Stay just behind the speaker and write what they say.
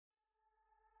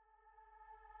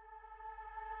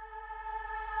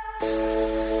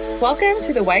Welcome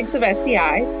to the Wags of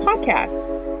SCI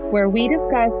podcast, where we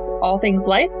discuss all things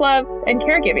life, love, and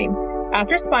caregiving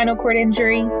after spinal cord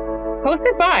injury,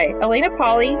 hosted by Elena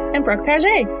Polly and Brooke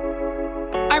Paget.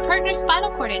 Our partner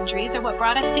spinal cord injuries are what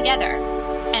brought us together,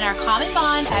 and our common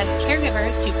bond as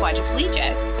caregivers to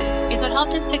quadriplegics is what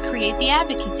helped us to create the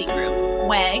advocacy group,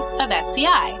 Wags of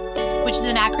SCI, which is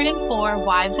an acronym for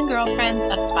Wives and Girlfriends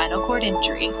of Spinal Cord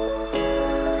Injury.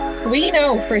 We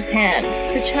know firsthand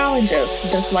the challenges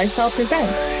this lifestyle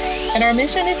presents, and our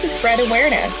mission is to spread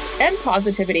awareness and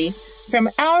positivity from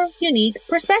our unique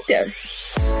perspectives.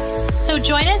 So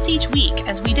join us each week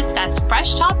as we discuss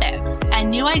fresh topics and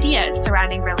new ideas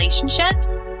surrounding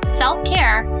relationships,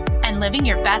 self-care, and living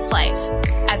your best life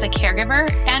as a caregiver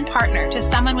and partner to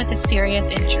someone with a serious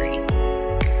injury.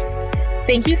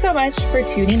 Thank you so much for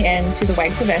tuning in to the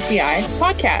Wags of SCI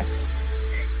podcast.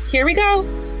 Here we go.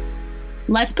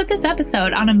 Let's put this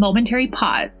episode on a momentary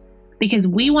pause because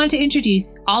we want to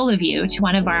introduce all of you to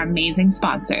one of our amazing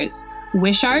sponsors,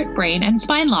 Wishart Brain and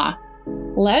Spine Law.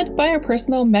 Led by our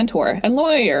personal mentor and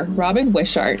lawyer, Robin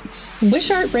Wishart,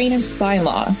 Wishart Brain and Spine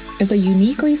Law is a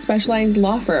uniquely specialized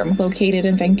law firm located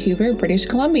in Vancouver, British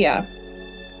Columbia.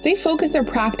 They focus their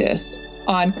practice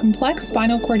on complex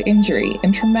spinal cord injury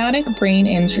and traumatic brain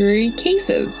injury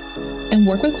cases and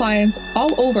work with clients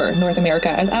all over North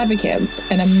America as advocates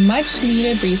and a much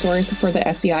needed resource for the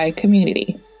SCI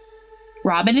community.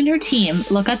 Robin and her team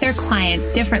look at their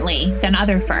clients differently than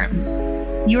other firms.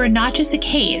 You are not just a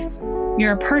case,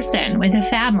 you're a person with a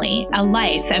family, a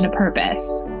life, and a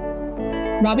purpose.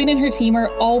 Robin and her team are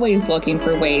always looking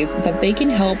for ways that they can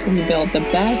help rebuild the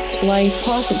best life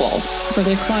possible for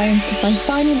their clients by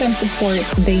finding them support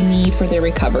they need for their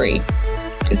recovery,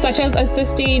 such as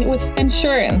assisting with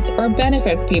insurance or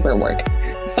benefits paperwork,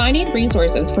 finding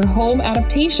resources for home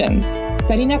adaptations,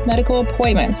 setting up medical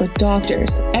appointments with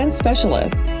doctors and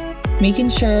specialists, making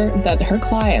sure that her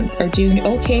clients are doing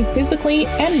okay physically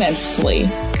and mentally.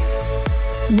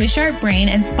 Wishart Brain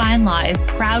and Spine Law is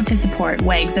proud to support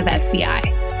Wags of SCI.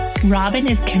 Robin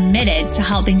is committed to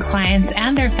helping clients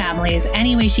and their families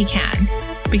any way she can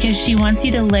because she wants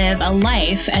you to live a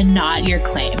life and not your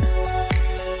claim.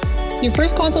 Your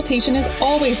first consultation is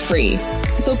always free,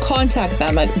 so contact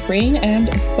them at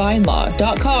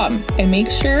brainandspinelaw.com and make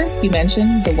sure you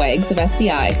mention the Wags of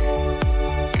SCI.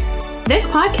 This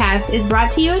podcast is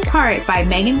brought to you in part by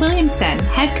Megan Williamson,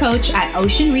 head coach at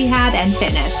Ocean Rehab and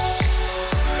Fitness.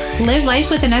 Live life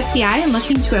with an SCI and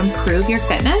looking to improve your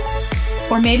fitness?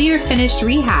 Or maybe you're finished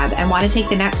rehab and want to take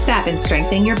the next step in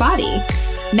strengthening your body.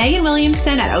 Megan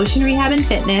Williamson at Ocean Rehab and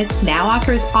Fitness now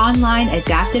offers online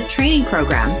adaptive training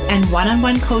programs and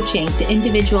one-on-one coaching to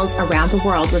individuals around the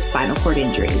world with spinal cord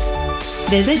injuries.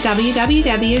 Visit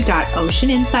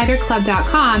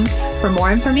www.oceaninsiderclub.com for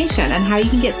more information on how you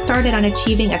can get started on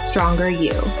achieving a stronger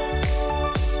you.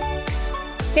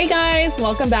 Hey guys,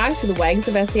 welcome back to the Wags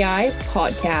of SCI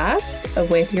podcast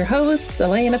with your hosts,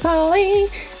 Elena Polly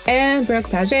and Brooke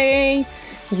Paget.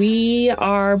 We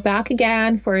are back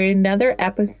again for another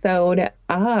episode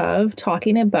of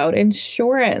talking about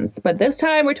insurance, but this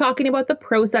time we're talking about the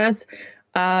process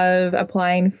of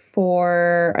applying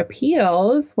for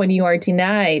appeals when you are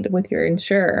denied with your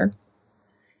insurer.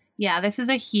 Yeah, this is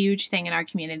a huge thing in our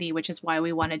community, which is why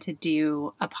we wanted to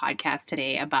do a podcast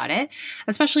today about it,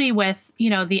 especially with,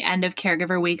 the end of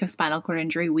Caregiver Week of Spinal Cord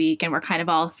Injury Week. And we're kind of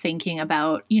all thinking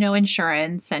about,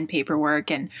 insurance and paperwork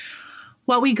and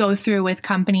what we go through with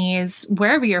companies,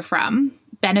 wherever you're from,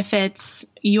 benefits.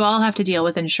 You all have to deal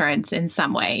with insurance in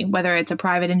some way, whether it's a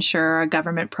private insurer or a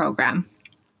government program.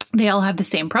 They all have the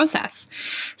same process.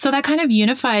 So that kind of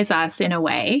unifies us in a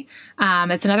way.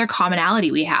 It's another commonality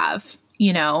we have.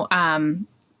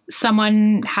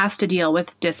 Someone has to deal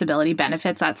with disability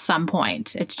benefits at some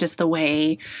point. It's just the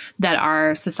way that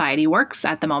our society works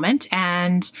at the moment.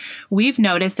 And we've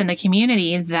noticed in the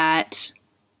community that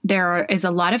there is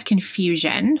a lot of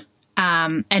confusion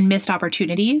and missed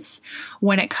opportunities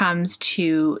when it comes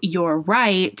to your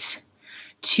right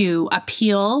to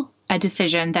appeal a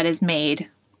decision that is made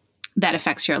that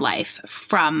affects your life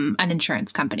from an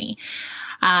insurance company.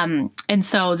 And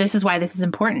so this is why this is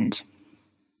important.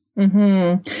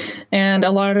 Mm-hmm. And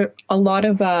a lot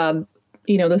of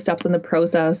the steps in the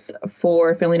process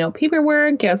for filling out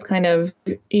paperwork gets kind of,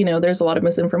 there's a lot of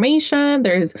misinformation.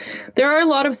 There are a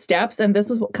lot of steps. And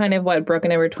this is kind of what Brooke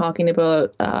and I were talking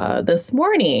about this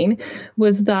morning,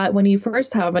 was that when you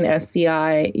first have an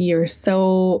SCI, you're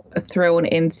so thrown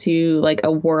into like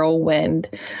a whirlwind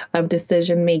of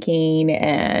decision making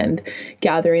and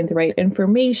gathering the right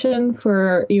information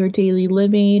for your daily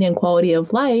living and quality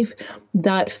of life,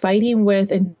 that fighting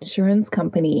with insurance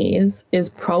companies is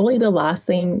probably the last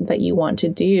thing that you want to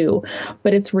do.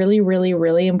 But it's really, really,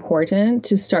 really important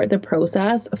to start the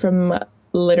process from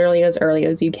literally as early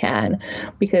as you can,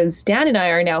 because Dan and I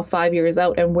are now 5 years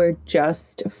out and we're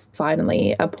just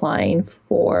finally applying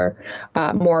for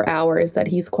more hours that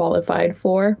he's qualified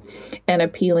for and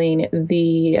appealing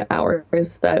the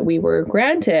hours that we were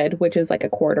granted, which is like a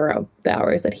quarter of the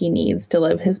hours that he needs to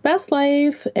live his best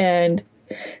life and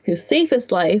his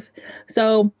safest life.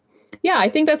 So yeah, I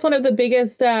think that's one of the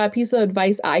biggest piece of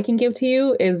advice I can give to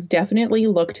you, is definitely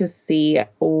look to see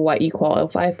what you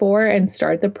qualify for and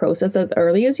start the process as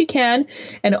early as you can,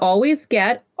 and always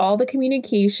get all the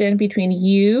communication between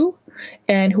you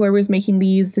and whoever's making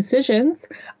these decisions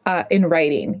in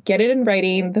writing. Get it in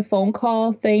writing. The phone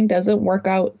call thing doesn't work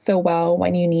out so well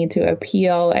when you need to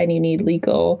appeal and you need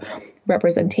legal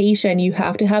representation. You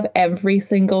have to have every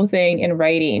single thing in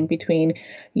writing between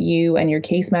you and your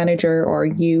case manager or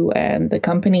you and the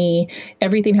company.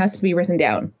 Everything has to be written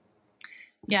down.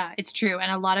 Yeah, it's true.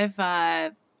 And a lot of,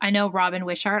 I know Robin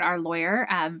Wishart, our lawyer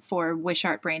for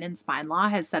Wishart Brain and Spine Law,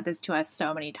 has said this to us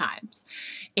so many times,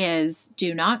 is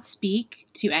do not speak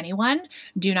to anyone.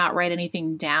 Do not write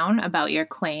anything down about your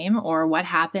claim or what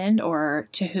happened or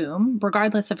to whom,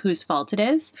 regardless of whose fault it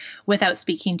is, without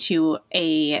speaking to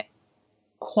a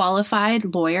qualified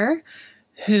lawyer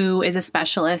who is a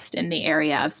specialist in the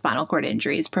area of spinal cord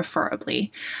injuries,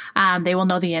 preferably. They will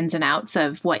know the ins and outs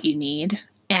of what you need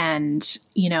and,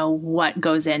 what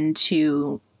goes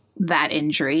into that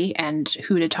injury and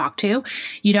who to talk to.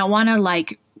 You don't want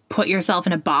to put yourself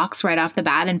in a box right off the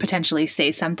bat and potentially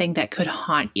say something that could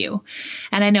haunt you.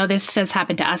 And I know this has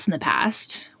happened to us in the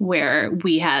past, where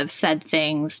we have said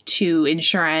things to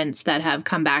insurance that have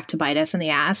come back to bite us in the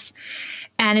ass.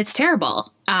 And it's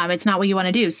terrible. It's not what you want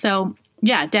to do. So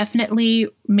yeah, definitely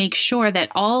make sure that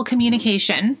all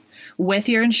communication with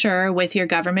your insurer, with your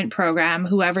government program,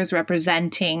 whoever's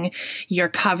representing your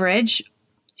coverage,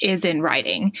 is in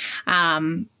writing.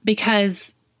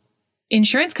 Because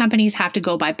insurance companies have to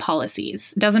go by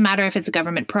policies. It doesn't matter if it's a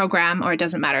government program or it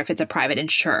doesn't matter if it's a private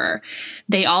insurer.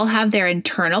 They all have their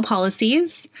internal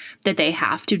policies that they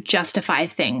have to justify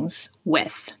things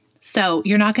with. So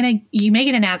you may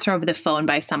get an answer over the phone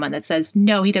by someone that says,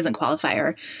 no, he doesn't qualify,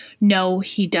 or no,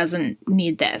 he doesn't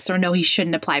need this, or no, he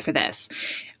shouldn't apply for this.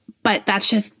 But that's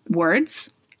just words.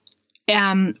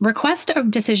 Request a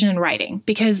decision in writing,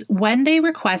 because when they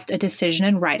request a decision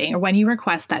in writing, or when you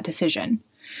request that decision,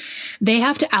 they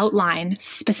have to outline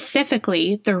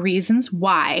specifically the reasons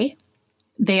why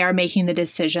they are making the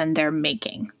decision they're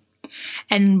making.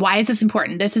 And why is this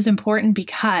important? This is important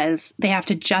because they have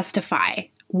to justify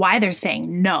why they're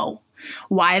saying no,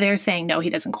 why they're saying no, he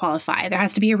doesn't qualify. There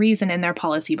has to be a reason in their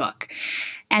policy book.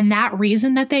 And that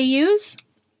reason that they use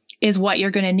is what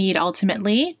you're going to need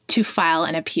ultimately to file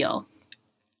an appeal.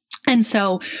 And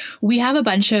so we have a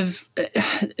bunch of,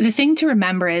 the thing to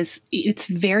remember is it's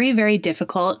very, very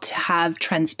difficult to have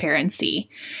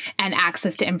transparency and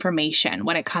access to information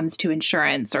when it comes to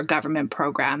insurance or government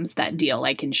programs that deal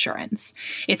like insurance.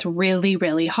 It's really,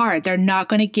 really hard. They're not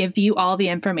going to give you all the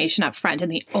information up front.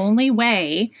 And the only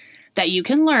way that you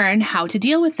can learn how to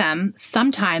deal with them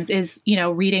sometimes is,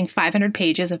 reading 500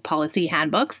 pages of policy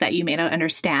handbooks that you may not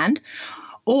understand,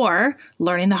 or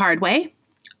learning the hard way,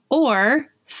 or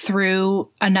through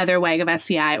another WAG of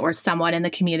SCI or someone in the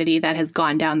community that has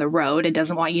gone down the road and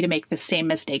doesn't want you to make the same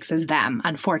mistakes as them,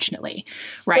 unfortunately,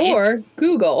 right? Or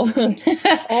Google.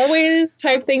 Always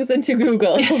type things into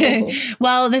Google.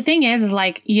 Well, the thing is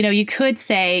you could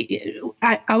say,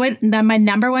 my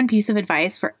number one piece of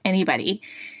advice for anybody,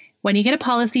 when you get a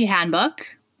policy handbook,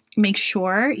 make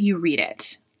sure you read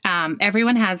it.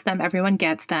 Everyone has them. Everyone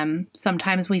gets them.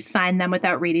 Sometimes we sign them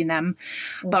without reading them.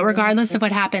 But regardless of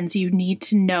what happens, you need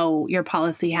to know your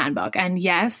policy handbook. And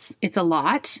yes, it's a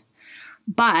lot,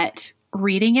 but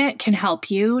reading it can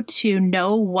help you to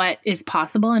know what is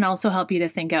possible and also help you to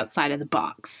think outside of the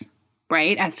box,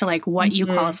 right? As to what you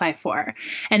qualify for.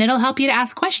 And it'll help you to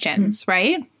ask questions,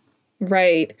 right?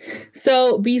 Right.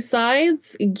 So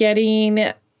besides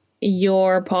getting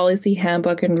your policy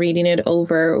handbook and reading it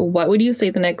over, what would you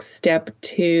say the next step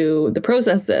to the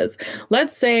process is?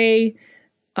 Let's say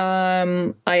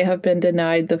I have been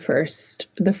denied the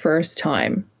first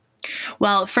time.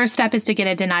 Well, first step is to get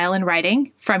a denial in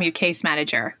writing from your case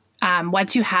manager.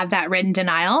 Once you have that written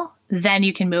denial, then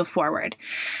you can move forward.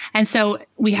 And so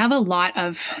we have a lot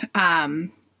of,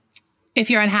 if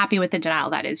you're unhappy with the denial,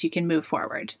 that is, you can move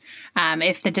forward.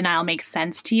 If the denial makes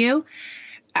sense to you.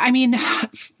 I mean,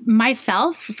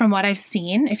 myself, from what I've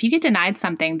seen, if you get denied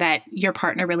something that your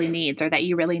partner really needs or that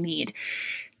you really need,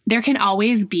 there can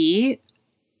always be,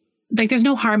 like, there's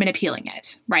no harm in appealing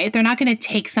it, right? They're not going to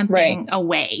take something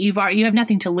away. You have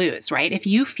nothing to lose, right? If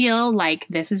you feel like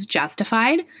this is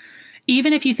justified,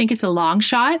 even if you think it's a long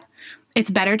shot,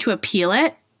 it's better to appeal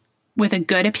it with a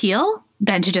good appeal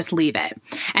than to just leave it.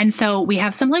 And so we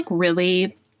have some like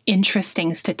really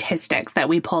interesting statistics that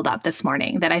we pulled up this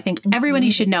morning that I think everybody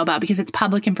should know about because it's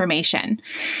public information.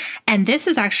 And this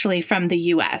is actually from the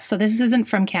US. So this isn't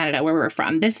from Canada where we're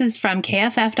from. This is from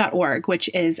kff.org, which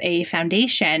is a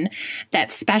foundation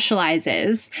that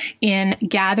specializes in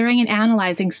gathering and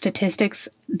analyzing statistics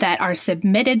that are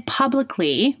submitted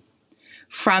publicly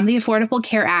from the Affordable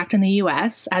Care Act in the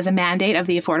US as a mandate of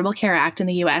the Affordable Care Act in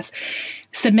the US,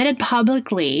 submitted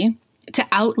publicly to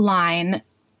outline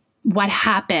what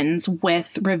happens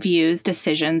with reviews,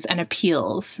 decisions, and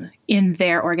appeals in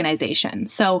their organization.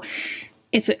 So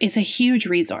it's a huge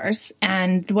resource.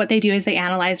 And what they do is they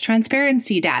analyze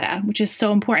transparency data, which is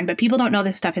so important, but people don't know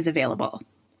this stuff is available,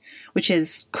 which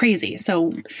is crazy.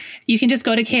 So you can just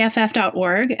go to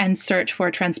kff.org and search for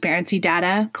transparency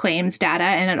data, claims data,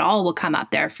 and it all will come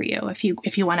up there for you if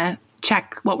you want to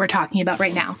check what we're talking about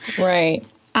right now. Right.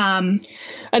 And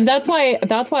that's why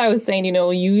I was saying,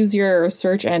 use your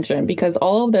search engine because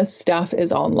all of this stuff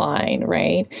is online,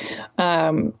 right?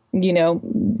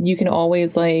 You can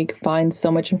always like find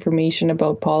so much information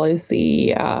about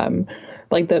policy,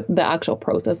 like the actual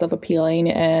process of appealing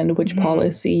and which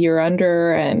policy you're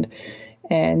under. And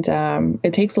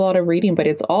it takes a lot of reading, but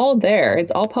it's all there.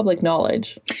 It's all public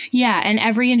knowledge. Yeah. And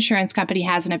every insurance company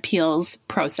has an appeals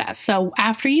process. So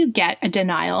after you get a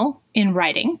denial in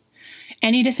writing,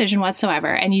 any decision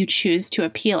whatsoever, and you choose to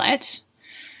appeal it,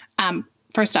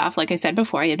 first off, like I said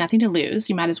before, you have nothing to lose.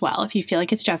 You might as well if you feel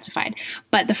like it's justified.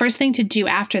 But the first thing to do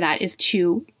after that is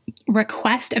to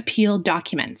request appeal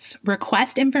documents,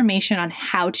 request information on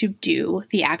how to do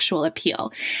the actual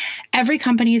appeal. Every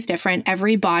company is different.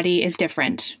 Every body is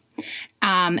different.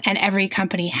 And every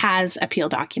company has appeal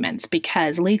documents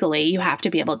because legally you have to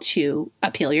be able to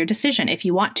appeal your decision if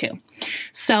you want to.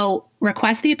 So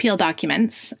request the appeal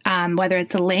documents, whether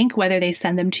it's a link, whether they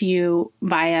send them to you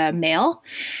via mail,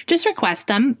 just request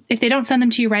them. If they don't send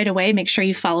them to you right away, make sure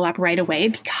you follow up right away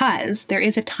because there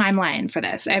is a timeline for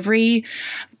this. Every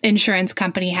insurance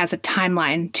company has a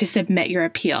timeline to submit your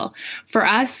appeal. For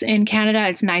us in Canada,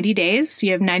 it's 90 days. So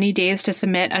you have 90 days to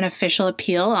submit an official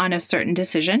appeal on a certain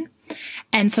decision.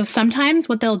 And so sometimes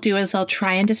what they'll do is they'll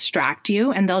try and distract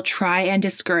you and they'll try and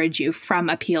discourage you from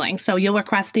appealing. So you'll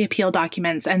request the appeal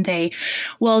documents and they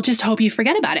will just hope you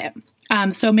forget about it.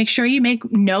 So make sure you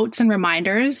make notes and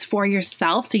reminders for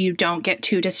yourself so you don't get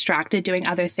too distracted doing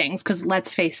other things. Because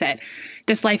let's face it,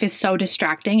 this life is so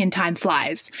distracting and time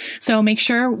flies. So make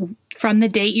sure from the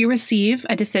date you receive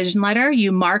a decision letter,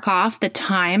 you mark off the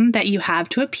time that you have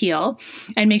to appeal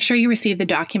and make sure you receive the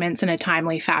documents in a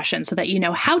timely fashion so that you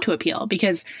know how to appeal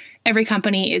because every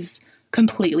company is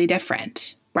completely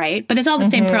different, right? But it's all the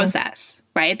same process,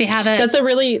 right? They have That's a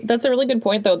really good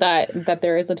point though, that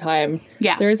there is a time,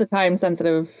 there is a time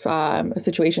sensitive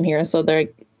situation here. So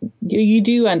you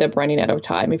do end up running out of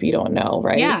time if you don't know,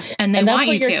 right? Yeah. And they want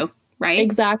you to. Right.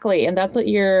 Exactly. And that's what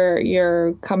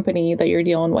your company that you're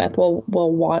dealing with will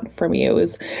want from you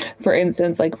is, for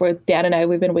instance, like with Dan and I,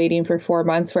 we've been waiting for 4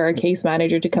 months for our case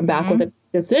manager to come back with a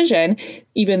decision,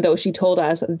 even though she told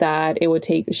us that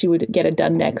she would get it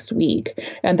done next week.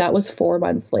 And that was 4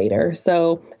 months later.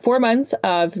 So 4 months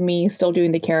of me still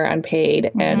doing the care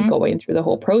unpaid and going through the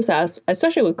whole process,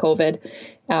 especially with COVID.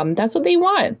 That's what they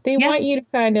want. They want you to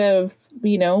kind of,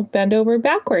 bend over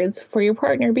backwards for your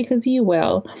partner because you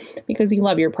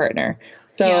love your partner.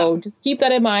 So just keep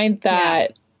that in mind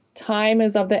that time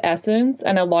is of the essence.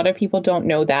 And a lot of people don't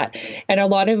know that. And a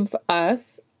lot of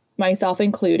us, myself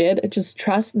included, just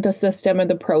trust the system and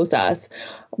the process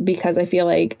because I feel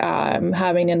like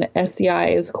having an SCI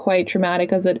is quite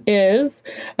traumatic as it is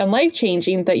and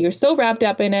life-changing that you're so wrapped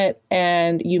up in it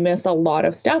and you miss a lot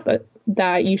of stuff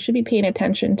that you should be paying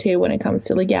attention to when it comes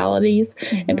to legalities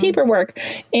and paperwork.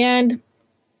 And,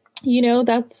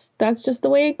 that's just the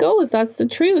way it goes. That's the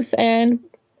truth. And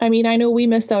I mean, I know we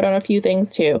missed out on a few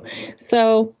things too.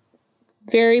 So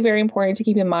very, very important to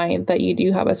keep in mind that you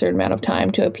do have a certain amount of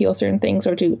time to appeal certain things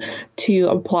or to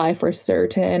apply for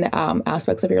certain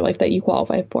aspects of your life that you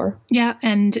qualify for. Yeah.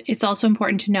 And it's also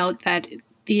important to note that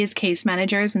these case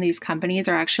managers and these companies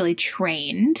are actually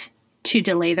trained to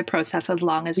delay the process as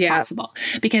long as possible,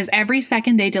 because every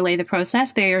second they delay the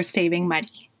process, they are saving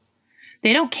money.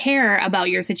 They don't care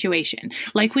about your situation.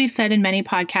 Like we've said in many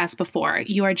podcasts before,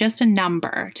 you are just a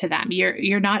number to them.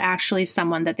 You're not actually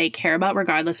someone that they care about,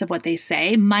 regardless of what they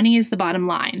say. Money is the bottom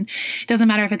line. It doesn't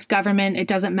matter if it's government. It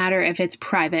doesn't matter if it's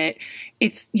private.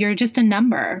 You're just a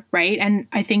number, right? And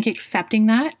I think accepting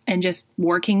that and just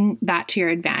working that to your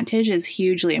advantage is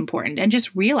hugely important. And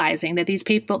just realizing that these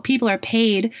people are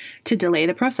paid to delay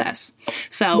the process.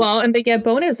 So and they get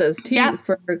bonuses too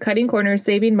for cutting corners,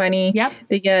 saving money. Yep.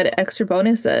 They get extra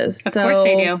bonuses. Of course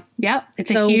they do. Yep.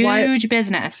 It's a huge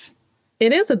business.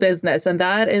 It is a business. And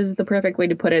that is the perfect way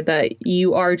to put it, that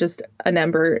you are just a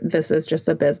number. This is just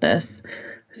a business.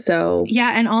 So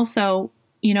yeah. And also,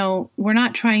 we're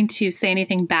not trying to say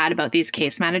anything bad about these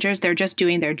case managers. They're just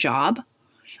doing their job.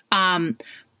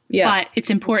 But it's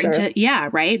important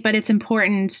right. But it's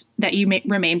important that you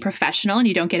remain professional and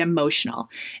you don't get emotional.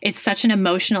 It's such an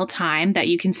emotional time that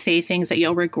you can say things that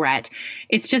you'll regret.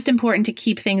 It's just important to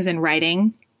keep things in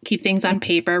writing, keep things on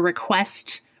paper,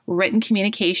 request written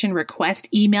communication, request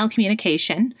email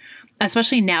communication,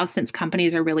 especially now since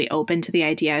companies are really open to the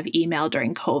idea of email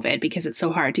during COVID because it's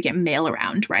so hard to get mail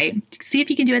around, right? See if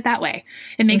you can do it that way.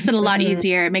 It makes it a lot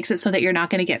easier. It makes it so that you're not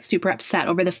going to get super upset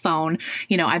over the phone.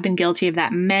 I've been guilty of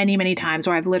that many, many times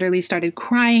where I've literally started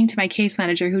crying to my case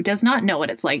manager who does not know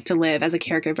what it's like to live as a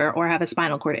caregiver or have a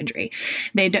spinal cord injury.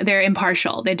 They're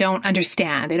impartial. They don't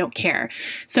understand. They don't care.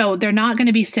 So they're not going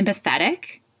to be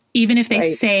sympathetic. Even if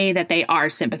they say that they are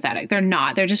sympathetic, they're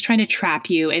not. They're just trying to trap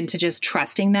you into just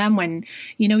trusting them when,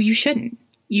 you shouldn't.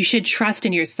 You should trust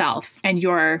in yourself and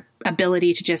your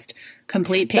ability to just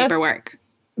complete paperwork.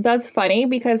 That's funny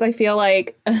because I feel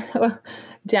like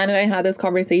Dan and I had this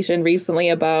conversation recently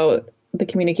about the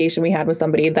communication we had with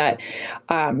somebody that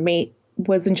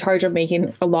was in charge of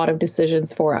making a lot of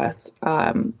decisions for us,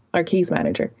 our case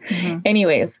manager. Mm-hmm.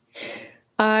 Anyways.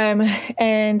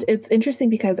 And it's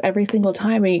interesting because every single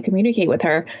time we communicate with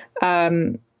her,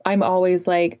 I'm always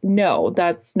like, no,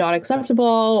 that's not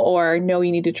acceptable, or no,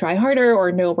 you need to try harder,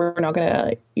 or no, we're not going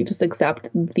to, you just accept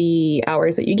the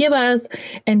hours that you give us.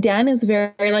 And Dan is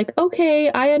very like,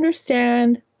 okay, I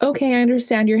understand.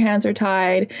 Your hands are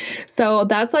tied. So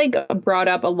that's like brought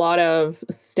up a lot of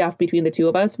stuff between the two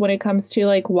of us when it comes to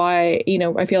like why,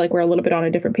 I feel like we're a little bit on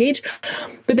a different page.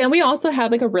 But then we also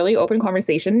had like a really open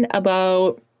conversation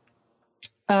about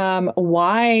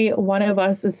why one of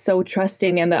us is so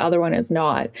trusting and the other one is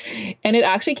not. And it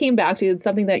actually came back to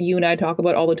something that you and I talk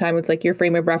about all the time. It's like your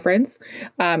frame of reference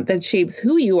that shapes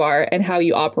who you are and how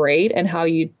you operate and how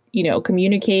you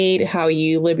communicate, how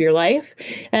you live your life.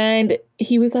 And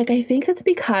he was like, I think it's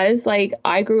because like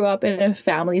I grew up in a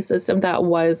family system that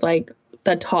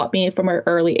taught me from an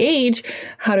early age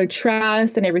how to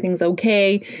trust and everything's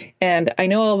okay. And I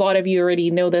know a lot of you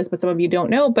already know this, but some of you don't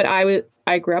know, but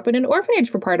I grew up in an orphanage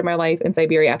for part of my life in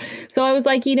Siberia. So I was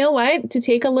like, you know what, to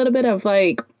take a little bit of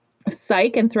like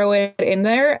psych and throw it in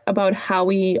there about how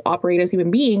we operate as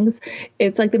human beings.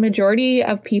 It's like the majority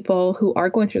of people who are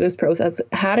going through this process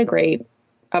had a great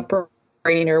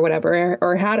upbringing or whatever,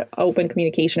 or had open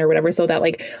communication or whatever. So that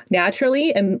like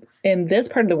naturally in this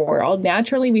part of the world,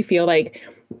 naturally we feel like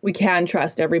we can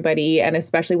trust everybody. And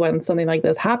especially when something like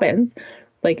this happens,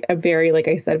 like a very, like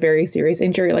I said, very serious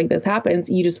injury like this happens,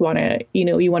 you just want to,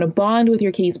 you want to bond with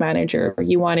your case manager.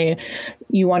 You want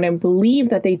to believe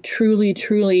that they truly,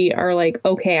 truly are like,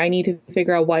 okay, I need to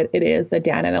figure out what it is that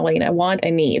Dan and Elena want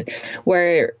and need,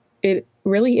 where it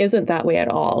really isn't that way at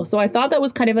all. So I thought that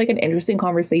was kind of like an interesting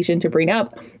conversation to bring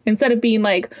up, instead of being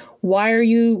like, why are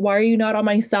you not on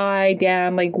my side,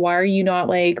 Dan? Like, why are you not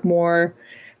like more,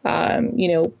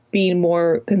 being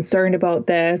more concerned about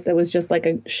this? It was just like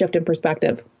a shift in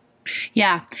perspective.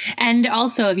 Yeah. And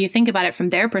also, if you think about it from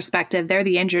their perspective, they're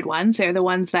the injured ones. They're the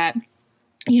ones that,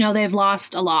 they've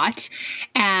lost a lot,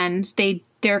 and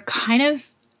they're kind of,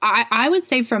 I would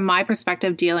say from my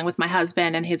perspective, dealing with my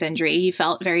husband and his injury, he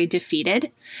felt very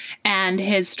defeated. And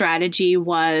his strategy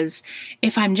was,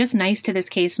 if I'm just nice to this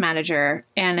case manager,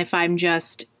 and if I'm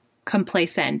just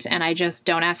complacent and I just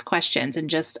don't ask questions and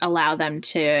just allow them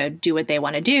to do what they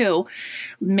want to do,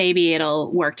 maybe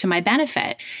it'll work to my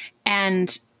benefit.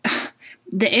 And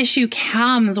the issue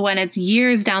comes when it's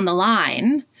years down the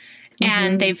line,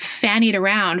 and they've fannied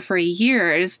around for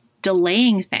years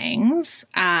delaying things.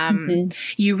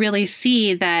 You really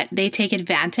see that they take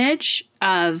advantage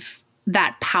of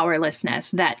that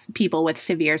powerlessness that people with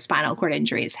severe spinal cord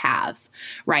injuries have,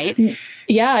 right?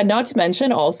 Yeah, not to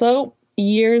mention also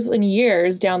years and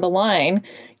years down the line,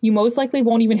 you most likely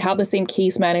won't even have the same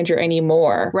case manager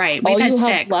anymore. Right. We've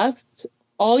had 6.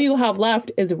 All you have left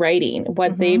is writing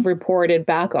what they've reported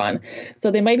back on.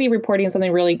 So they might be reporting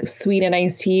something really sweet and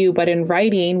nice to you, but in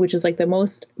writing, which is like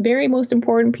the very most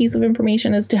important piece of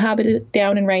information, is to have it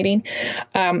down in writing.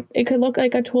 It could look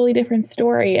like a totally different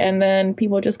story, and then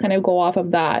people just kind of go off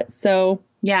of that. So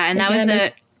yeah, and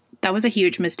that was a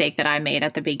huge mistake that I made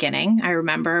at the beginning. I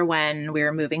remember when we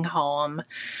were moving home,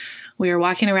 we were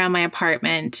walking around my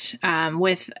apartment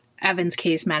with Evan's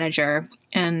case manager.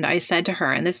 And I said to her,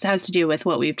 and this has to do with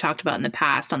what we've talked about in the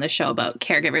past on the show about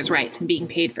caregivers' rights and being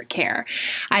paid for care.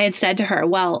 I had said to her,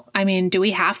 well, I mean, do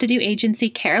we have to do agency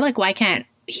care? Like, why can't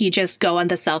he just go on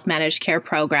the self-managed care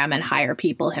program and hire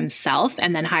people himself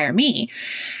and then hire me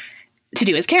to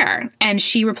do his care? And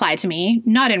she replied to me,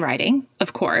 not in writing,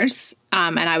 of course.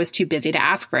 And I was too busy to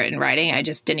ask for it in writing. I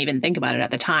just didn't even think about it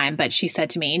at the time. But she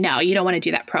said to me, no, you don't want to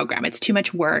do that program. It's too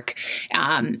much work.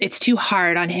 It's too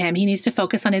hard on him. He needs to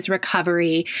focus on his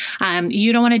recovery.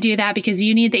 You don't want to do that because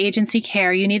you need the agency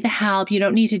care. You need the help. You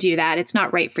don't need to do that. It's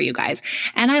not right for you guys.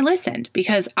 And I listened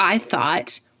because I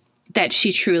thought that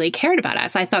she truly cared about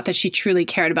us. I thought that she truly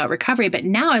cared about recovery. But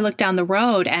now I look down the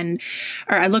road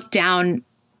or I look down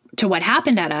to what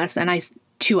happened to us.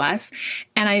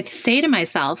 And I say to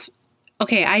myself,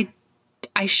 okay,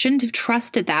 I shouldn't have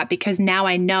trusted that because now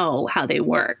I know how they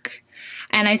work.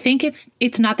 And I think it's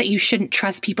not that you shouldn't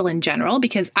trust people in general,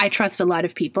 because I trust a lot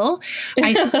of people.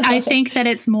 I think that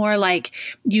it's more like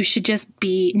you should just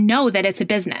know that it's a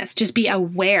business. Just be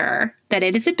aware that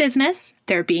it is a business.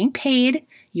 They're being paid.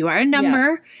 You are a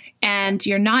number. And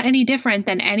you're not any different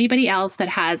than anybody else that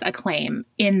has a claim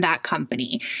in that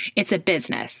company. It's a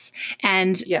business.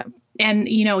 And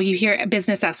you know, you hear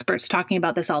business experts talking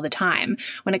about this all the time.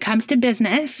 When it comes to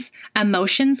business,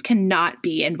 emotions cannot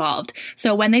be involved.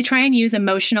 So when they try and use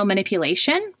emotional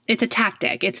manipulation, it's a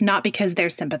tactic. It's not because they're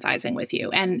sympathizing with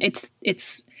you. And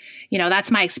it's you know,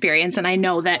 that's my experience. And I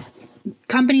know that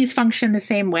companies function the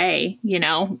same way. You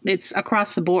know, it's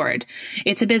across the board.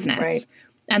 It's a business. Right.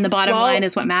 And the bottom line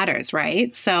is what matters,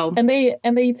 right? So and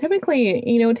they typically,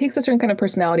 you know, it takes a certain kind of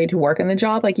personality to work in the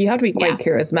job. Like you have to be quite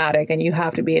charismatic, and you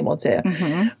have to be able to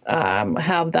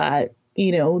have that,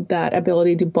 you know, that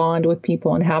ability to bond with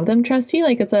people and have them trust you.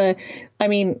 Like it's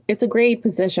a great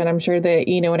position. I'm sure that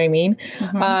you know what I mean.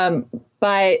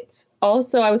 But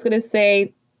also I was going to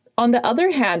say, on the other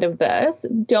hand of this,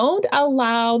 don't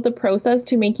allow the process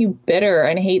to make you bitter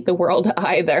and hate the world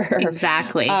either.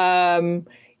 Exactly.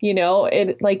 You know,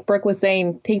 it, like Brooke was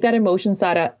saying, take that emotion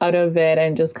side out of it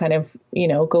and just kind of, you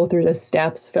know, go through the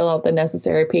steps, fill out the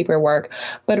necessary paperwork,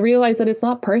 but realize that it's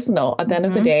not personal. At the end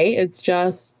of the day, it's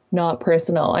just not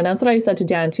personal. And that's what I said to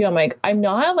Dan too. I'm like,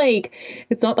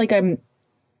 it's not like I'm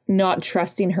not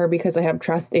trusting her because I have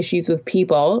trust issues with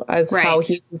people, as how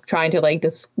he was trying to like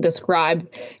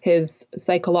describe his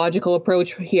psychological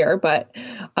approach here. But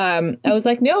I was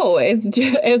like, no, it's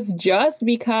just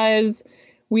because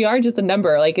we are just a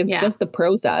number. Like it's just the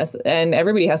process, and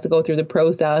everybody has to go through the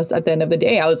process at the end of the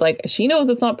day. I was like, she knows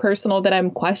it's not personal that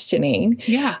I'm questioning.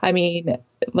 Yeah. I mean,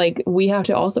 like we have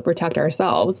to also protect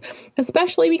ourselves,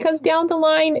 especially because down the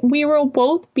line, we will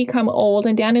both become old,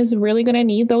 and Dan is really going to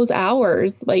need those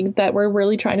hours like that we're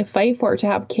really trying to fight for, to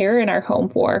have care in our home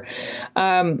for.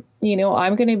 You know,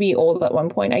 I'm going to be old at one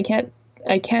point. I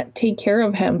can't take care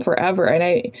of him forever.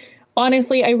 And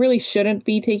honestly, I really shouldn't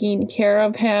be taking care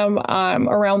of him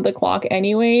around the clock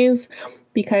anyways,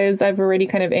 because I've already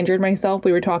kind of injured myself.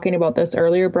 We were talking about this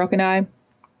earlier, Brooke and I,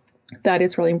 that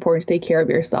it's really important to take care of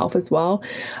yourself as well,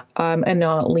 and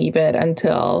not leave it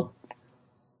until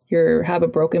you have a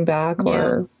broken back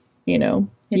or, you know,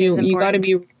 you got to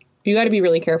be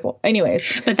really careful.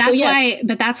 Anyways, but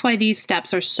that's why these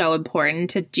steps are so important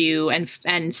to do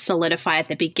and solidify at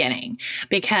the beginning,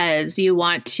 because you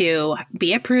want to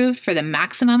be approved for the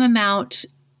maximum amount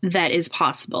that is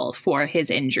possible for his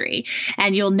injury.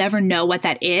 And you'll never know what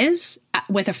that is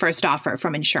with a first offer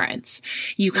from insurance.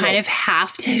 You kind of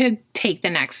have to take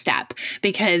the next step,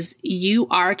 because you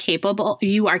are capable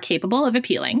of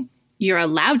appealing. You're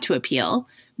allowed to appeal.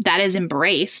 That is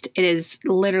embraced. It is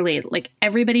literally like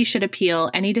everybody should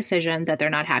appeal any decision that they're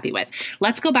not happy with.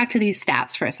 Let's go back to these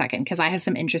stats for a second, because I have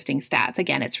some interesting stats.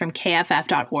 Again, it's from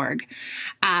kff.org.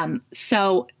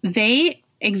 So they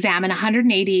examine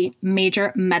 180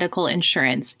 major medical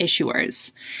insurance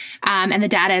issuers. And the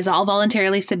data is all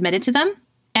voluntarily submitted to them,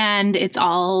 and it's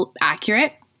all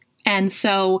accurate. And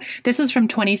so this was from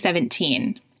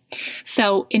 2017.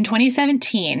 So in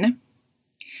 2017,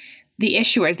 the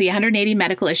issuers, the 180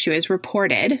 medical issuers,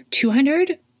 reported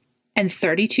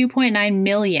 232.9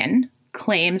 million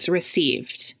claims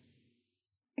received.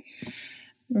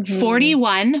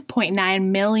 41.9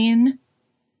 million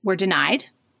were denied.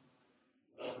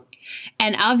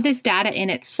 And of this data in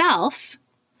itself,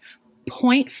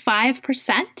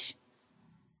 0.5%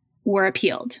 were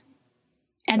appealed.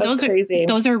 And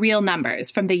those are real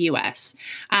numbers from the US.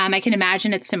 I can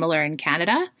imagine it's similar in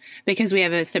Canada because we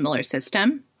have a similar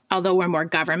system, although we're more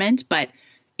government, but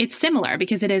it's similar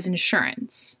because it is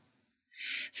insurance.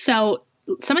 So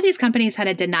some of these companies had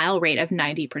a denial rate of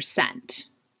 90%.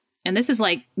 And this is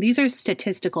these are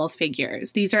statistical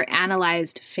figures. These are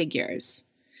analyzed figures.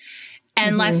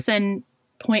 And less than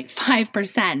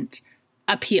 0.5%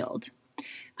 appealed.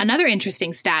 Another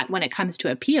interesting stat when it comes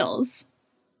to appeals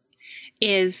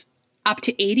is up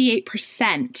to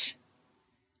 88%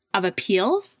 of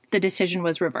appeals, the decision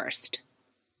was reversed.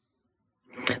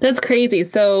 That's crazy.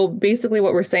 So basically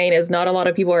what we're saying is not a lot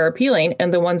of people are appealing,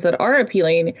 and the ones that are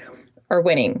appealing are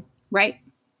winning. Right.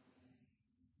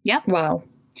 Yep. Wow.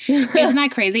 Isn't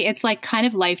that crazy? It's kind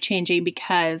of life-changing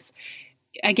because,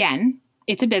 again,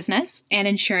 it's a business and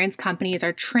insurance companies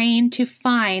are trained to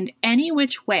find any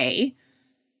which way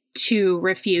to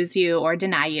refuse you or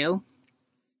deny you.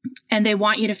 And they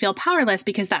want you to feel powerless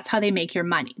because that's how they make their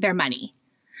money.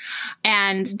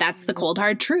 And that's the cold,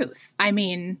 hard truth. I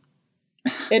mean,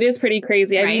 it is pretty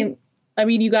crazy. Right? I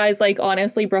mean, you guys,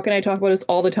 honestly, Brooke and I talk about this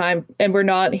all the time, and we're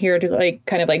not here to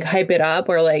kind of hype it up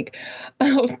or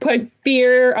put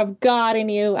fear of God in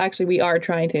you. Actually, we're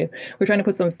trying to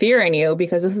put some fear in you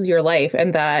because this is your life,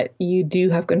 and that you do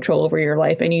have control over your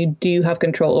life, and you do have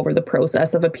control over the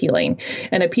process of appealing,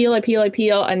 and appeal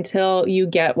until you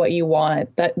get what you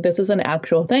want. That this is an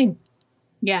actual thing.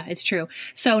 Yeah, it's true.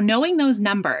 So knowing those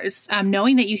numbers,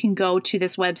 knowing that you can go to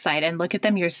this website and look at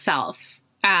them yourself.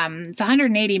 It's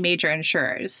 180 major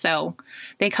insurers, so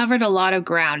they covered a lot of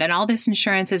ground, and all this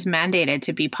insurance is mandated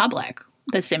to be public,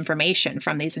 this information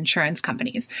from these insurance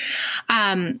companies.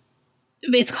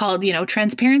 It's called,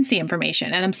 transparency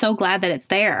information, and I'm so glad that it's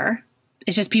there.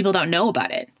 It's just people don't know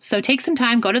about it. So take some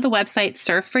time, go to the website,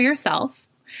 surf for yourself,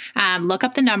 look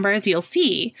up the numbers. You'll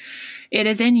see it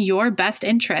is in your best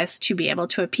interest to be able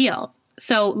to appeal.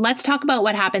 So let's talk about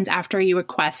what happens after you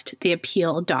request the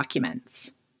appeal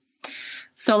documents.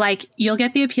 So you'll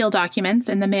get the appeal documents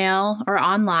in the mail or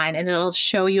online, and it'll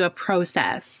show you a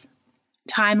process,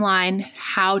 timeline,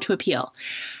 how to appeal.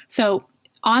 So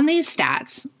on these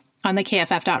stats on the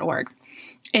KFF.org,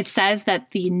 it says that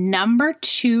the number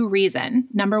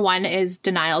one is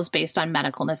denials based on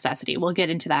medical necessity. We'll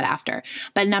get into that after.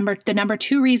 But the number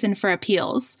two reason for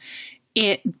appeals,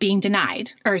 decisions being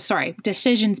denied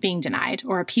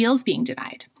or appeals being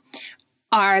denied,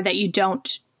 are that you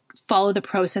don't follow the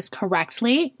process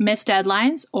correctly, miss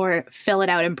deadlines, or fill it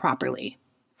out improperly.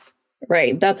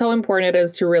 Right. That's how important it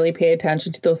is to really pay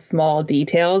attention to those small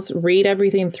details. Read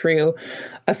everything through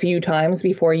a few times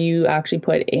before you actually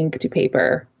put ink to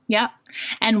paper. Yep.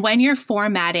 And when you're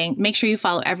formatting, make sure you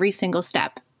follow every single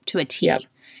step to a T. Yep.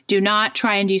 Do not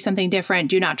try and do something different.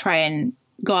 Do not try and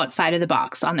go outside of the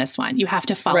box on this one. You have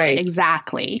to follow it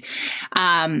exactly.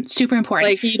 Super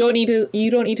important. You don't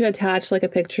need to attach a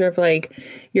picture of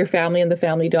your family and the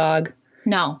family dog.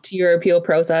 No. To your appeal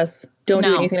process. Don't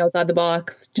do anything outside the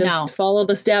box. Just follow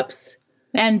the steps.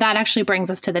 And that actually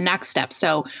brings us to the next step.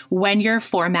 So when you're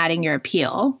formatting your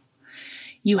appeal,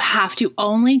 you have to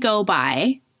only go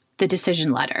by the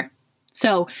decision letter.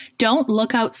 So don't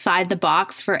look outside the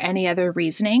box for any other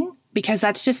reasoning, because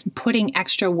that's just putting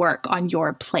extra work on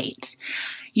your plate.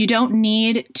 You don't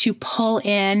need to pull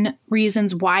in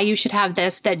reasons why you should have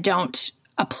this that don't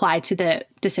apply to the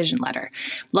decision letter.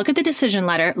 Look at the decision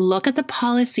letter, look at the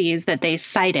policies that they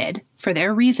cited for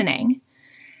their reasoning,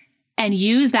 and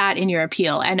use that in your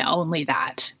appeal, and only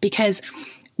that. Because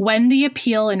when the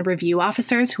appeal and review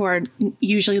officers, who are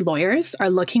usually lawyers, are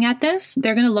looking at this,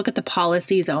 they're going to look at the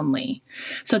policies only.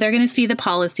 So they're going to see the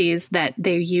policies that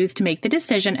they use to make the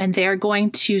decision, and they're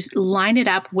going to line it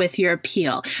up with your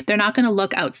appeal. They're not going to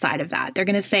look outside of that. They're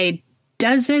going to say,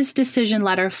 does this decision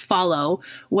letter follow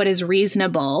what is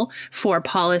reasonable for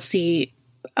policy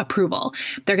approval?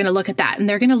 They're going to look at that, and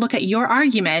they're going to look at your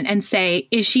argument and say,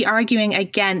 is she arguing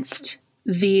against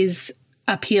these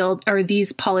appealed or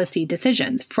these policy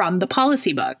decisions from the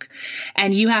policy book?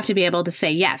 And you have to be able to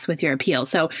say yes with your appeal.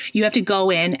 So you have to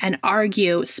go in and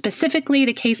argue specifically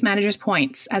the case manager's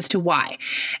points as to why.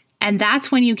 And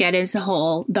that's when you get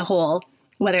into the whole,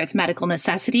 whether it's medical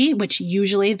necessity, which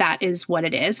usually that is what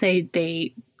it is.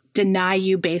 They deny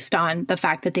you based on the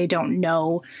fact that they don't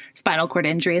know spinal cord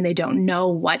injury and they don't know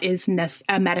what is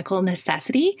a medical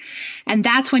necessity. And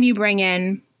that's when you bring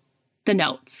in the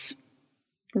notes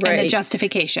and the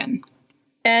justification.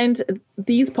 And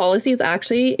these policies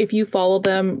actually, if you follow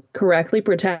them correctly,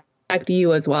 protect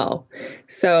you as well.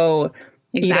 So,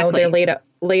 they're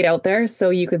laid out there. So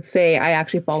you could say, I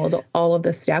actually followed all of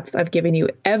the steps. I've given you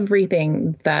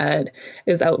everything that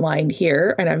is outlined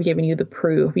here, and I've given you the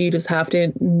proof. You just have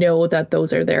to know that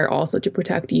those are there also to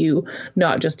protect you,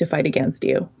 not just to fight against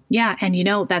you. Yeah. And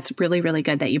that's really, really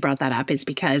good that you brought that up, is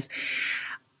because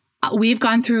we've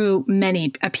gone through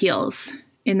many appeals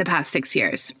in the past 6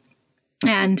 years.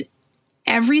 And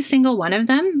every single one of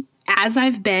them, as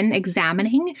I've been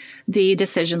examining the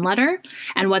decision letter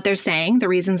and what they're saying, the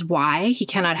reasons why he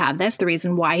cannot have this, the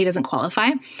reason why he doesn't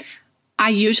qualify, I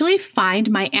usually find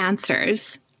my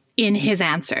answers in his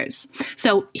answers.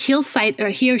 So he'll cite, or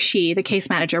he or she, the case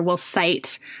manager, will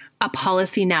cite a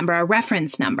policy number, a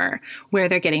reference number, where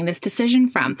they're getting this decision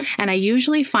from. And I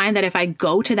usually find that if I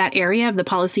go to that area of the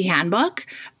policy handbook,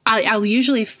 I'll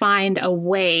usually find a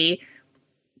way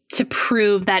to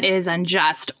prove that is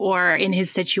unjust, or in his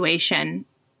situation,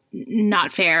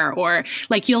 not fair, or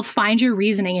like you'll find your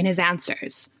reasoning in his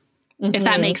answers, if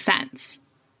that makes sense.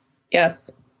 Yes.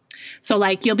 So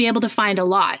like you'll be able to find a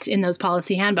lot in those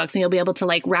policy handbooks, and you'll be able to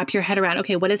like wrap your head around,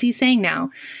 okay, what is he saying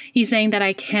now? He's saying that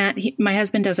my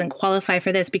husband doesn't qualify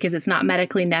for this because it's not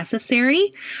medically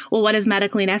necessary. Well, what does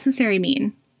medically necessary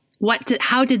mean?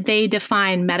 How did they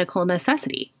define medical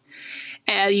necessity?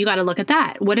 You got to look at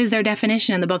that. What is their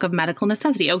definition in the book of medical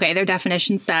necessity? Okay, their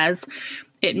definition says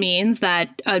it means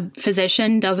that a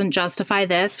physician doesn't justify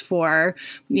this for,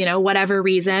 whatever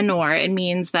reason, or it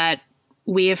means that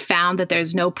we have found that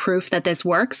there's no proof that this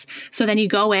works. So then you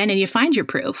go in and you find your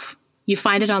proof. You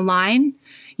find it online.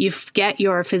 You get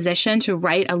your physician to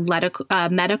write a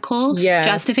medical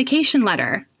justification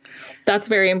letter. That's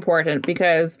very important,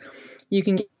 because you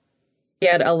can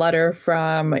get a letter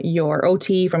from your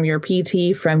OT, from your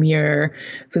PT, from your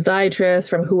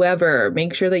physiatrist, from whoever.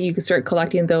 Make sure that you start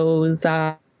collecting those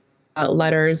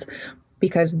letters,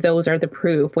 because those are the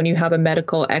proof. When you have a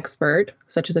medical expert,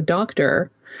 such as a doctor,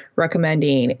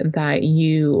 recommending that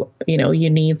you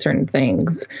need certain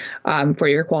things for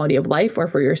your quality of life, or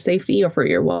for your safety, or for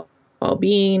your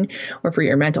well-being, or for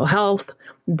your mental health,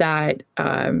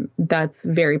 that's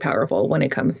very powerful when it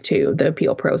comes to the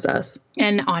appeal process.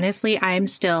 And honestly, I'm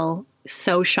still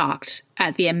so shocked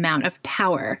at the amount of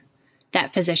power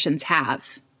that physicians have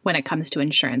when it comes to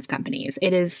insurance companies.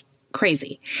 It is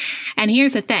crazy. And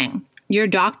here's the thing. Your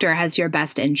doctor has your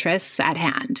best interests at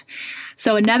hand.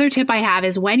 So another tip I have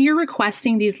is, when you're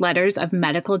requesting these letters of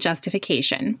medical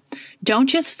justification, don't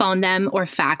just phone them or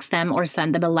fax them or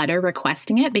send them a letter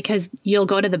requesting it, because you'll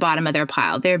go to the bottom of their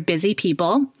pile. They're busy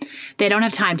people. They don't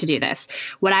have time to do this.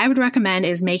 What I would recommend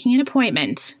is making an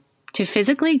appointment to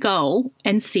physically go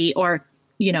and see, or,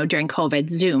 during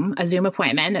COVID, a Zoom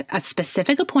appointment, a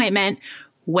specific appointment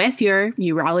with your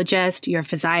urologist, your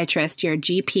physiatrist, your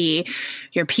GP,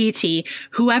 your PT,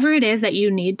 whoever it is that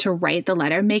you need to write the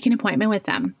letter. Make an appointment with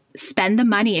them. Spend the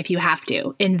money if you have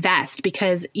to. Invest,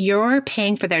 because you're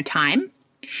paying for their time,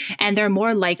 and they're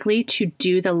more likely to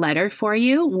do the letter for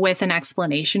you with an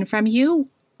explanation from you,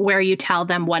 where you tell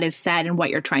them what is said and what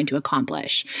you're trying to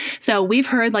accomplish. So we've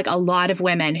heard like a lot of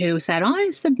women who said, I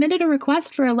submitted a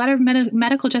request for a letter of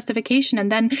medical justification,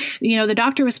 and then, the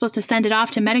doctor was supposed to send it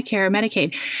off to Medicare or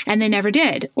Medicaid, and they never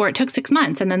did, or it took 6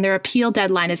 months, and then their appeal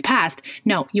deadline is passed.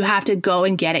 No, you have to go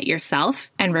and get it yourself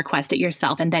and request it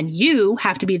yourself, and then you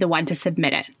have to be the one to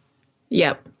submit it.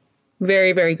 Yep.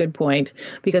 Very, very good point,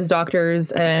 because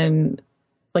doctors and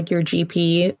like your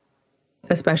GP,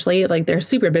 especially, like, they're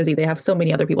super busy. They have so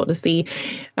many other people to see,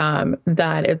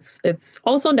 that it's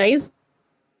also nice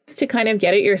to kind of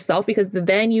get it yourself, because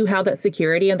then you have that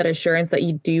security and that assurance that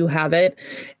you do have it,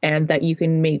 and that you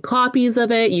can make copies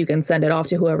of it. You can send it off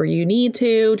to whoever you need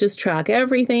to, just track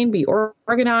everything, be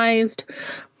organized.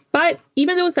 But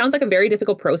even though it sounds like a very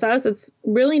difficult process, it's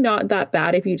really not that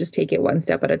bad if you just take it one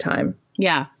step at a time.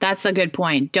 Yeah, that's a good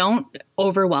point. Don't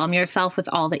overwhelm yourself with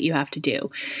all that you have to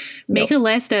do. Make a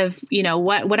list of,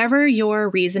 whatever your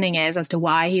reasoning is as to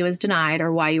why he was denied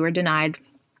or why you were denied.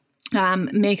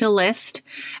 Make a list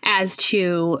as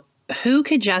to who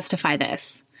could justify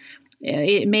this.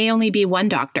 It may only be one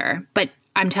doctor, but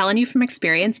I'm telling you from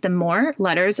experience, the more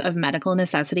letters of medical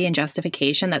necessity and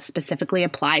justification that specifically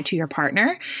apply to your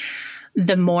partner,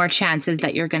 the more chances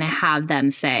that you're going to have them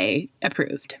say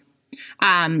approved.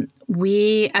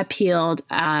 We appealed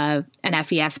an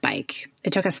FES bike.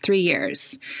 It took us 3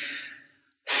 years.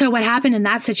 So what happened in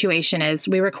that situation is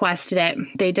we requested it.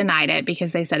 They denied it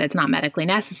because they said it's not medically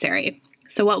necessary.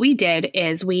 So what we did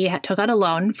is we took out a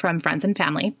loan from friends and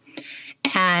family,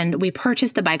 and we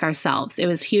purchased the bike ourselves. It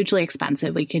was hugely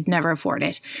expensive. We could never afford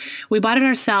it. We bought it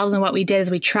ourselves, and what we did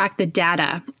is we tracked the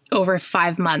data over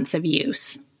 5 months of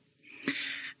use.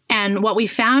 And what we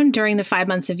found during the 5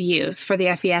 months of use for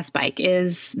the FES bike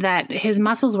is that his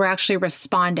muscles were actually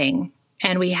responding,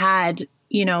 and we had,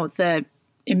 the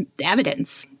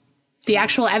evidence, the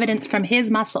actual evidence from his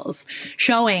muscles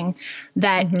showing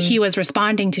that he was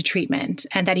responding to treatment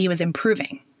and that he was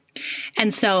improving.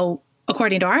 And so,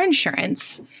 according to our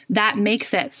insurance, that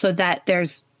makes it so that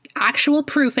there's actual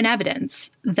proof and evidence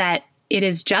that it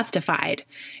is justified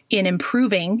in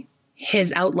improving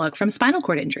his outlook from spinal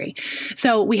cord injury.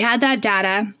 So we had that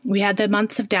data. We had the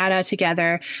months of data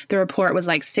together. The report was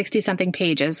like 60 something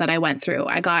pages that I went through.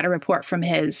 I got a report from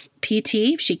his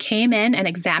PT. She came in and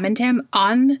examined him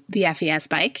on the FES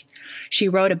bike. She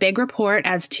wrote a big report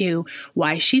as to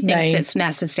why she thinks it's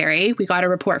necessary. We got a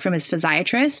report from his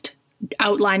physiatrist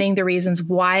outlining the reasons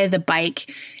why the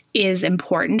bike is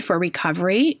important for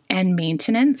recovery and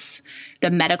maintenance,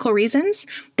 the medical reasons.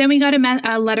 Then we got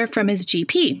a letter from his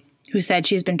GP, who said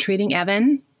she's been treating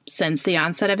Evan since the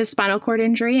onset of his spinal cord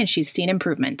injury and she's seen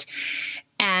improvement.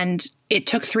 And it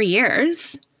took 3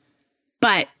 years,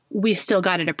 but we still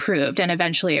got it approved. And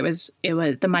eventually it was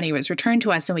the money was returned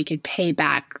to us and we could pay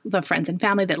back the friends and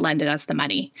family that lended us the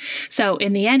money. So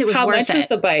in the end, it was worth it. How much was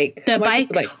the bike? The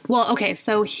bike? Well, okay.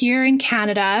 So here in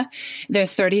Canada, they're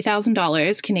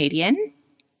 $30,000 Canadian.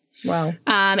 Wow.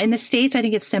 In the States, I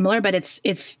think it's similar, but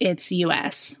it's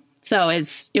US. So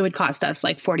it would cost us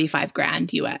like 45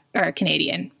 grand US or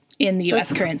Canadian in the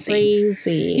US currency.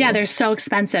 Crazy. Yeah, they're so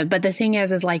expensive. But the thing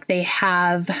is like they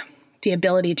have the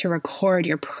ability to record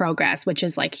your progress, which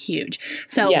is like huge.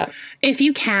 So if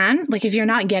you can, like if you're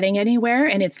not getting anywhere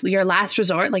and it's your last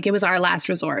resort, like it was our last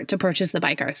resort to purchase the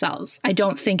bike ourselves. I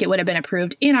don't think it would have been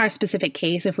approved in our specific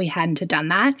case if we hadn't have done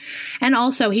that. And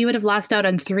also he would have lost out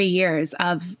on 3 years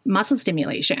of muscle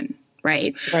stimulation,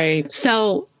 right? Right.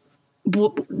 So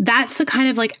that's the kind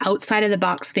of like outside of the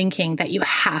box thinking that you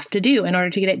have to do in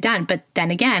order to get it done. But then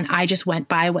again, I just went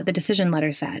by what the decision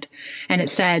letter said. And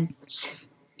it said,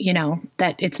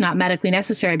 that it's not medically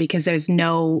necessary because there's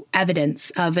no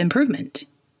evidence of improvement.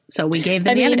 So we gave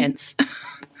them the evidence.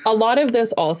 A lot of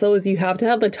this also is you have to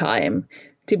have the time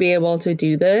to be able to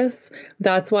do this.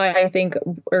 That's why I think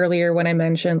earlier when I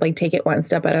mentioned like take it one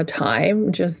step at a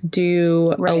time, just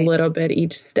do a little bit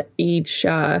each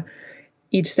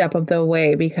step of the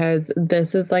way, because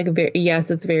this is like,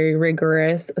 it's very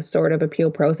rigorous sort of appeal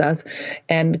process,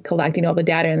 and collecting all the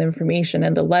data and the information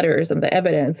and the letters and the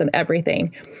evidence and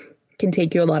everything can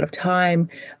take you a lot of time.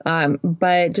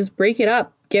 But just break it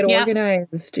up, get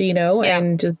organized,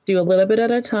 and just do a little bit at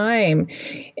a time.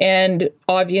 And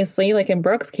obviously, like in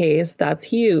Brooke's case, that's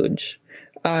huge.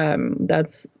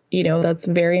 That's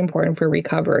very important for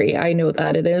recovery. I know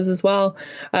that it is as well.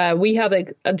 We have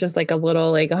just a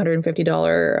little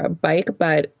 $150 bike,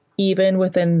 but even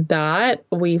within that,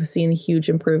 we've seen huge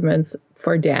improvements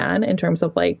for Dan in terms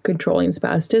of controlling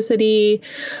spasticity.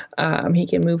 He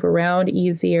can move around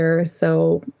easier.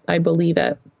 So I believe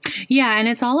it. Yeah. And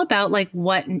it's all about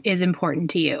what is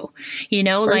important to you.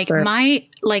 Sure. My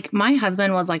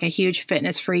husband was a huge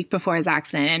fitness freak before his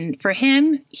accident. And for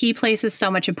him, he places so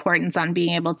much importance on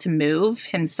being able to move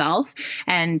himself.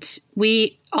 And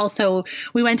we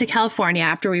went to California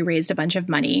after we raised a bunch of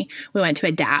money. We went to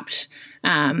Adapt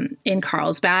in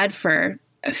Carlsbad for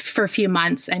a few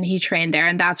months, and he trained there.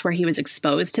 And that's where he was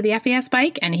exposed to the FES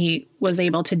bike. And he was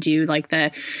able to do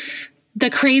the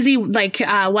crazy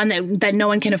one that no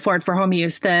one can afford for home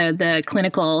use, the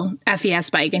clinical FES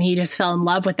bike, and he just fell in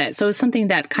love with it. So it was something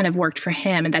that kind of worked for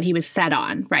him and that he was set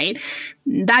on, right?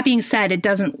 That being said, it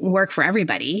doesn't work for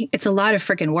everybody. It's a lot of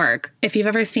freaking work. If you've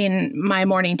ever seen my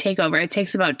morning takeover, it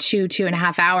takes about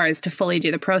 2.5 hours to fully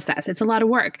do the process. It's a lot of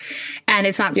work, and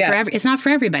it's not for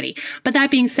everybody. But that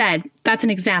being said, that's an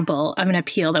example of an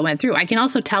appeal that went through. I can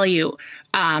also tell you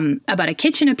about a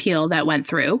kitchen appeal that went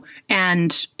through,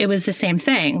 and it was the same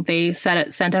thing. They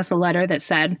sent us a letter that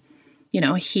said,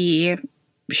 he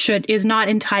is not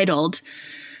entitled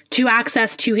to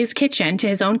access to his kitchen, to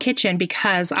his own kitchen,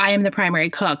 because I am the primary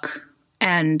cook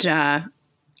and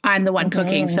I'm the one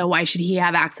cooking. So why should he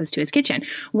have access to his kitchen?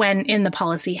 When in the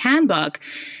policy handbook,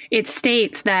 it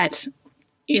states that,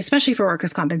 especially for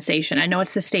workers' compensation, I know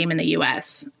it's the same in the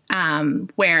US,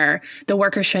 where the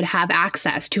worker should have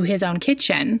access to his own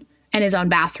kitchen and his own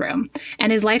bathroom,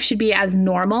 and his life should be as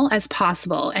normal as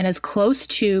possible and as close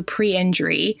to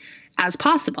pre-injury as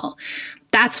possible.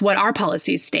 That's what our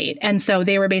policies state. And so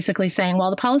they were basically saying, well,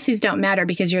 the policies don't matter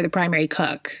because you're the primary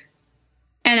cook.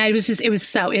 And it was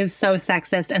so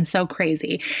sexist and so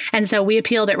crazy. And so we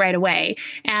appealed it right away.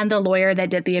 And the lawyer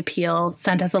that did the appeal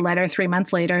sent us a letter 3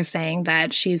 months later saying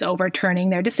that she's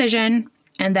overturning their decision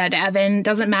and that Evan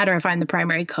doesn't matter if I'm the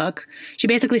primary cook. She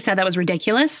basically said that was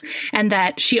ridiculous and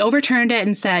that she overturned it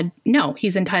and said, no,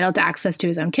 he's entitled to access to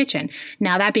his own kitchen.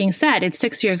 Now, that being said, it's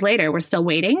 6 years later. We're still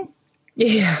waiting.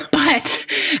 Yeah. But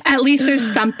at least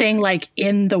there's something like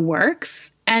in the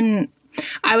works. And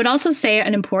I would also say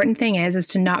an important thing is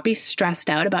to not be stressed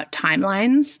out about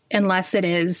timelines unless it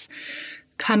is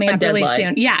coming up really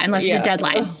soon. Yeah, unless it's a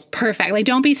deadline. Perfect. Like,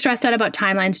 don't be stressed out about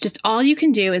timelines. Just all you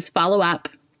can do is follow up,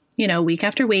 week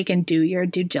after week and do your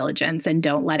due diligence and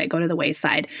don't let it go to the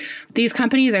wayside. These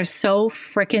companies are so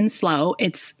freaking slow.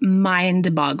 It's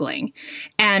mind-boggling.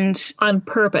 And on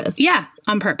purpose. Yeah,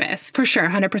 on purpose, for sure,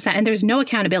 100%. And there's no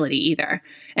accountability either,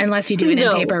 unless you do it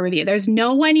in paper review. There's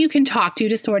no one you can talk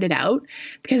to sort it out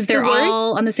because they're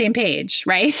all on the same page,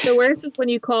 right? The worst is when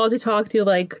you call to talk to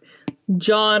like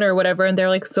John or whatever, and they're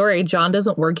like, sorry, John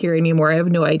doesn't work here anymore. I have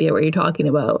no idea what you're talking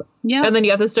about. Yeah. And then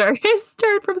you have to start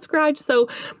from scratch. So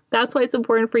that's why it's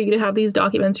important for you to have these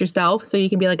documents yourself. So you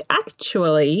can be like,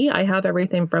 actually, I have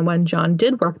everything from when John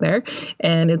did work there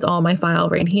and it's all my file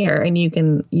right here. And you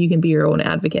can be your own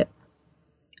advocate.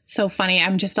 So funny.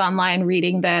 I'm just online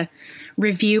reading the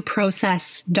review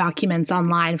process documents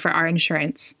online for our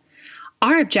insurance.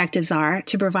 Our objectives are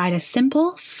to provide a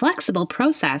simple, flexible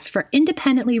process for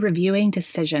independently reviewing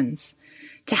decisions,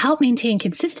 to help maintain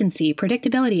consistency,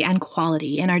 predictability, and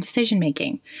quality in our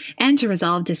decision-making, and to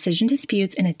resolve decision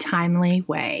disputes in a timely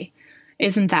way.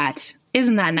 Isn't that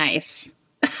nice?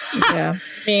 Yeah. I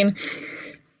mean,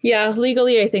 yeah,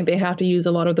 legally, I think they have to use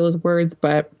a lot of those words,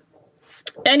 but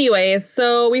anyways,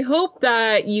 so we hope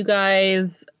that you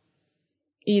guys,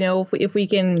 if you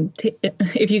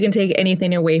can take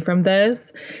anything away from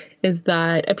this, is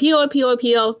that appeal,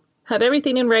 have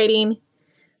everything in writing,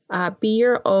 be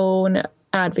your own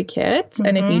advocate. Mm-hmm.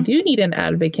 And if you do need an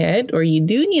advocate or you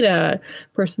do need a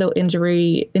personal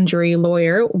injury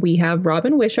lawyer, we have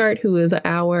Robin Wishart, who is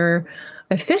our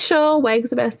official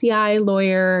Wags of SCI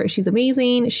lawyer. She's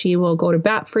amazing. She will go to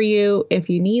bat for you if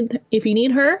you need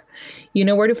her. You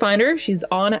know where to find her. She's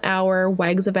on our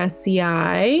Wags of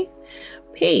SCI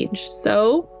page.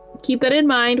 So keep that in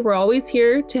mind. We're always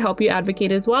here to help you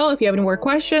advocate as well. If you have any more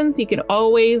questions, you can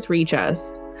always reach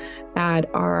us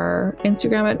at our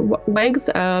Instagram at Wags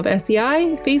of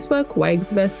SCI, Facebook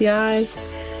Wags of SCI,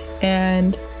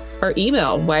 and our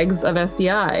email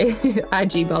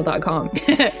wagsofsci@gmail.com.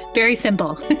 Very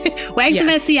simple. Wags of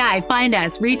SCI, find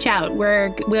us, reach out.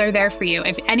 We're there for you.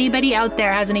 If anybody out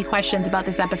there has any questions about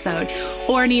this episode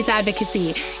or needs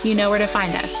advocacy, you know where to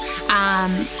find us.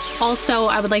 Also,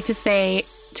 I would like to say,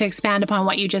 to expand upon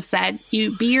what you just said,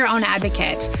 you be your own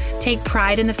advocate. Take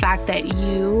pride in the fact that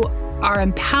you are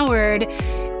empowered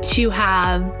to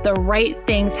have the right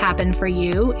things happen for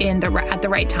you at the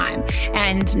right time.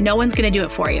 And no one's going to do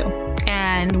it for you.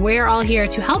 And we're all here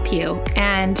to help you.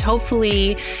 And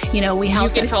hopefully, we help.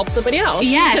 You can help somebody else.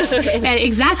 Yes,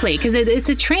 exactly. Because it's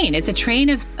a train. It's a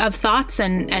train of thoughts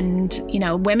and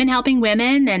women helping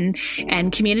women and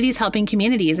communities helping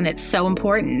communities. And it's so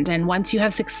important. And once you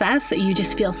have success, you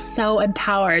just feel so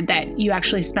empowered that you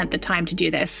actually spent the time to do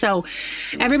this. So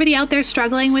everybody out there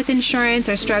struggling with insurance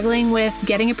or struggling with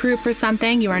getting approved for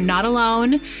something, you are not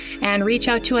alone. And reach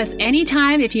out to us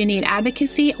anytime if you need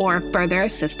advocacy or further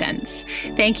assistance.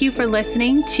 Thank you for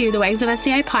listening to the Wags of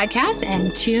SCI podcast,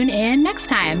 and tune in next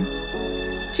time.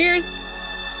 Cheers.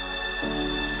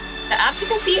 The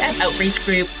advocacy and outreach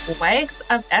group Wags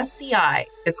of SCI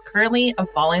is currently a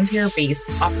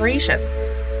volunteer-based operation.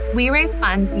 We raise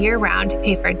funds year-round to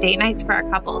pay for date nights for our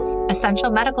couples,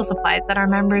 essential medical supplies that our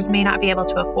members may not be able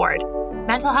to afford,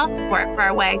 mental health support for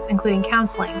our WAGs, including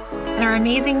counseling, and our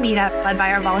amazing meetups led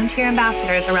by our volunteer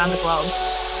ambassadors around the globe.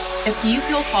 If you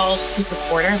feel called to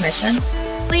support our mission,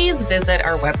 please visit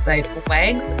our website,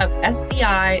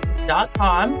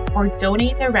 wagsofsci.com, or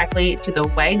donate directly to the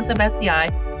Wags of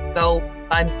SCI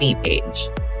GoFundMe page.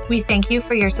 We thank you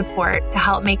for your support to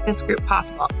help make this group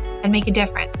possible and make a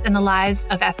difference in the lives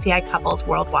of SCI couples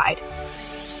worldwide.